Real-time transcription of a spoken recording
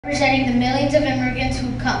representing the millions of immigrants who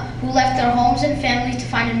left their homes and families to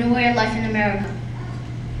find a new way of life in America.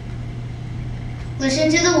 Listen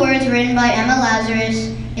to the words written by Emma Lazarus,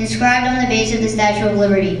 inscribed on the base of the Statue of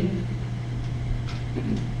Liberty.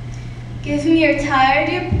 Give me your tired,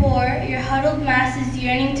 your poor, your huddled masses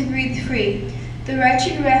yearning to breathe free. The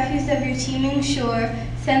wretched refuse of your teeming shore,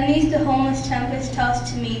 send these the homeless tempest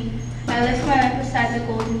tossed to me. I lift my lamp beside the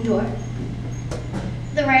golden door.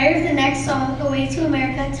 The writer of the next song, Away to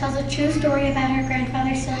America, tells a true story about her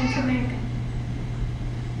grandfather sailing to America.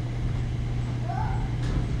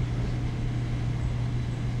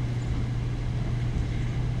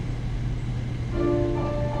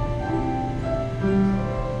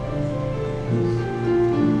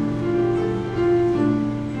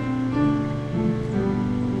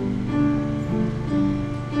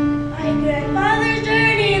 My grandfather's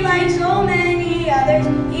journey, like so many others,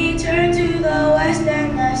 he turned to the west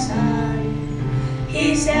and the sun.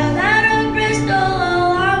 He sailed out of Bristol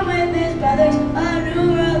along with his brothers. A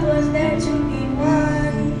new world was there to be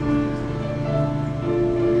won.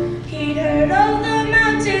 He'd heard of the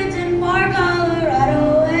mountains in far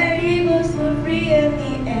Colorado, where eagles flew free in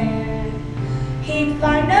the air. He'd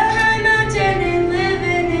find a high mountain and live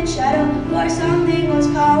in its shadow, for something was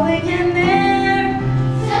calling him there.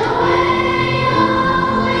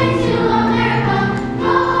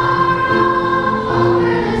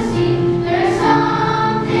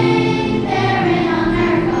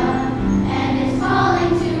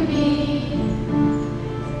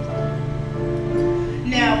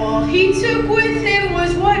 He took with him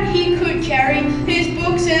was what he could carry, his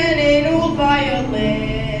books and an old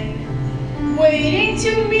violin. Waiting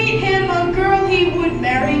to meet him a girl he would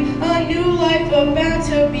marry, a new life about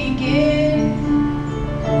to begin.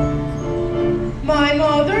 My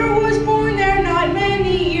mother was born there not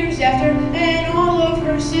many years after, and all of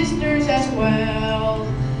her sisters as well.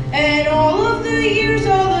 And all of the years,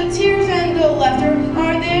 all the tears and the laughter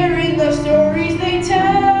are there in the stories they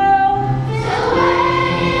tell.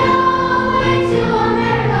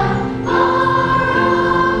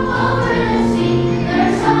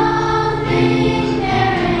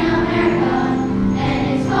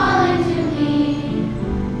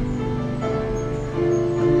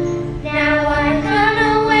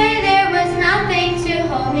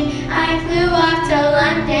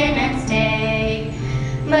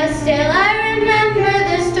 But still I remember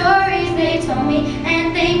the stories they told me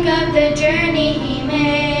and think of the journey he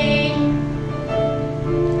made.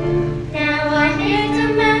 Now I hear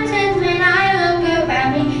the mountains when I look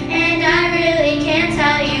around me, and I really can't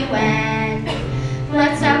tell you when.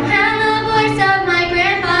 But somehow the voice of my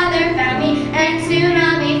grandfather found me, and soon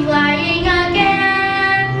I'll be flying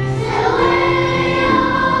again. Away,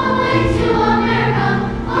 away to America,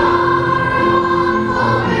 far off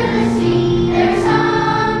over the sea. There's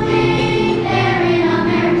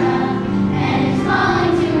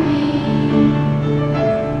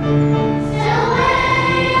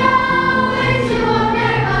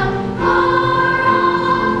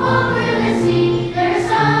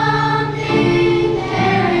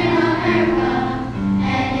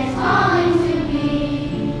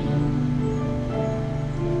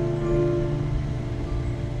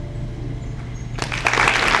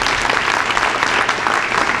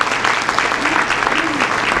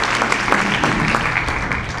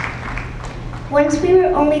Once we were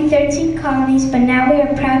only 13 colonies, but now we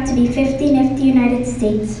are proud to be 50 nifty United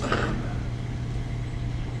States.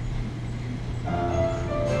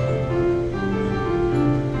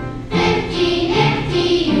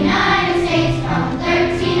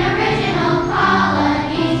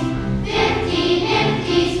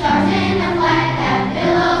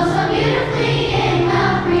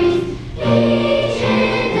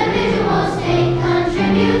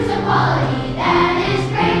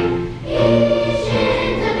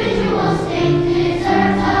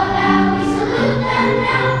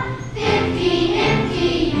 Now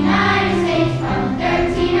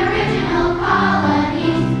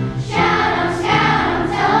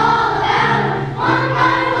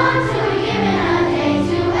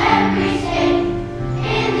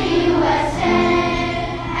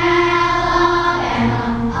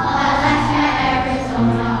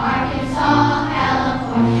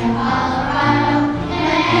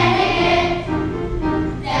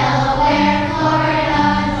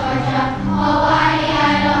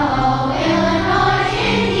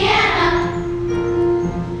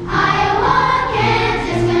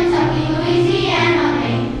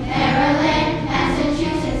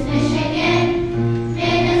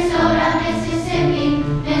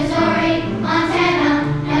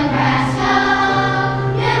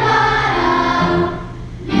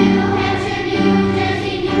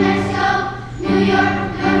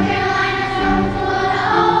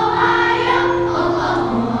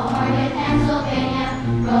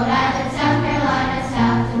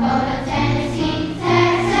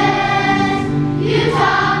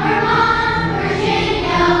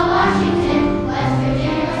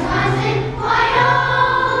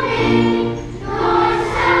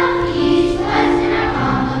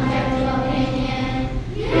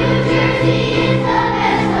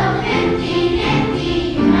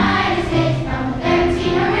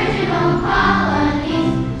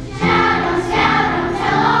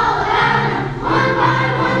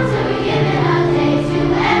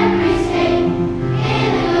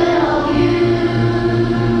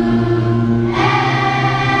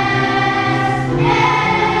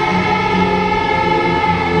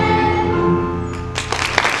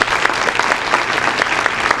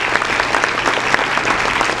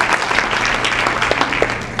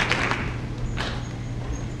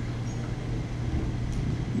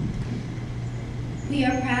We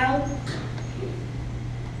are proud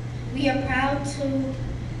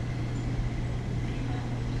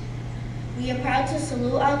to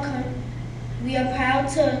salute our country. We are proud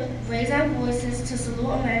to raise our voices to salute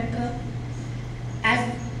America,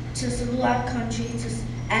 to salute our country,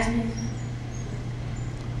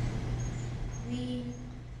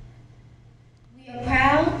 we are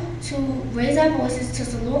proud to raise our voices to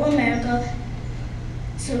salute America,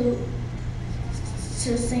 to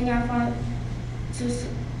sing our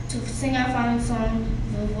founding song,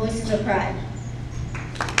 The Voices of Pride.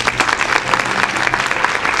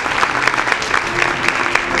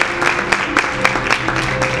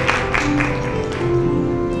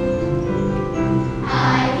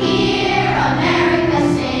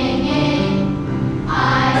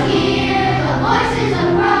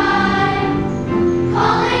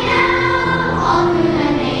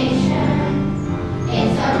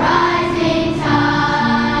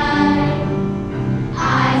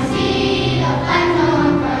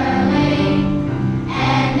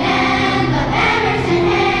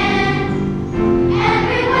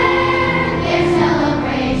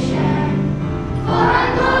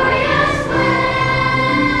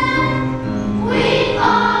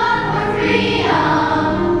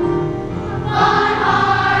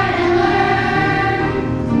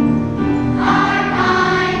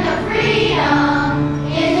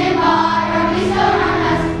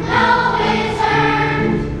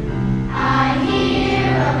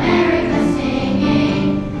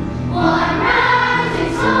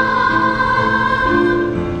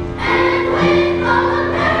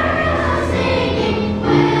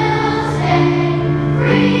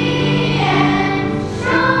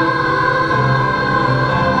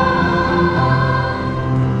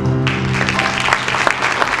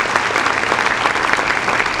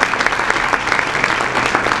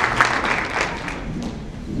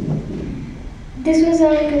 This was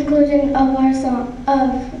our conclusion of our song,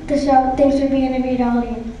 of the show. Thanks for being a great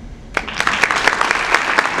audience.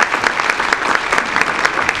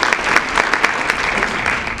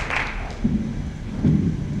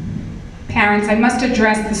 Parents, I must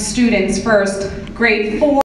address the students first. Grade 4.